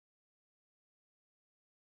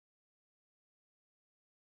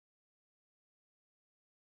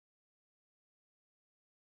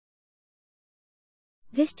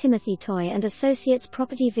This Timothy Toye and Associates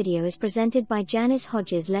property video is presented by Janice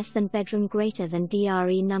Hodges. Less than bedroom greater than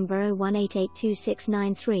DRE number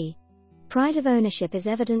 018826993. Pride of ownership is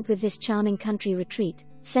evident with this charming country retreat,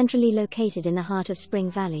 centrally located in the heart of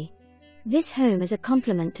Spring Valley. This home is a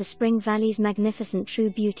complement to Spring Valley's magnificent true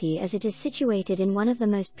beauty, as it is situated in one of the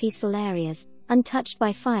most peaceful areas, untouched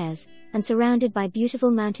by fires, and surrounded by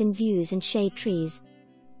beautiful mountain views and shade trees.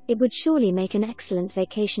 It would surely make an excellent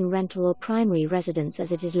vacation rental or primary residence,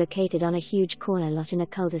 as it is located on a huge corner lot in a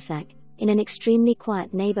cul-de-sac, in an extremely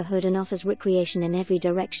quiet neighborhood, and offers recreation in every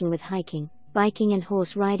direction with hiking, biking and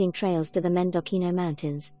horse riding trails to the Mendocino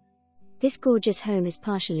Mountains. This gorgeous home is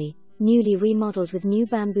partially, newly remodeled with new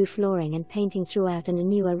bamboo flooring and painting throughout and a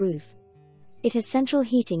newer roof. It has central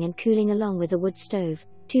heating and cooling along with a wood stove,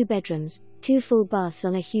 2 bedrooms, 2 full baths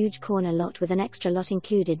on a huge corner lot with an extra lot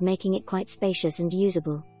included, making it quite spacious and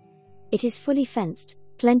usable. It is fully fenced,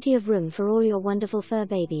 plenty of room for all your wonderful fur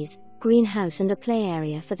babies, greenhouse and a play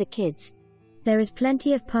area for the kids. There is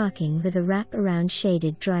plenty of parking with a wrap-around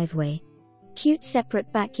shaded driveway. Cute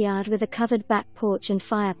separate backyard with a covered back porch and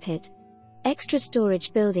fire pit. Extra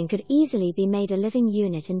storage building could easily be made a living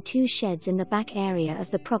unit, and 2 sheds in the back area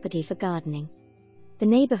of the property for gardening. The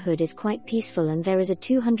neighborhood is quite peaceful, and there is a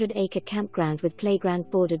 200-acre campground with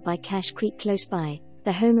playground bordered by Cache Creek close by.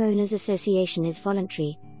 The homeowners association is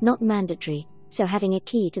voluntary, not mandatory, so having a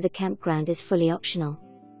key to the campground is fully optional.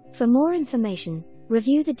 For more information,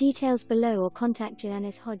 review the details below or contact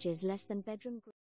Janice Hodges. Less than bedroom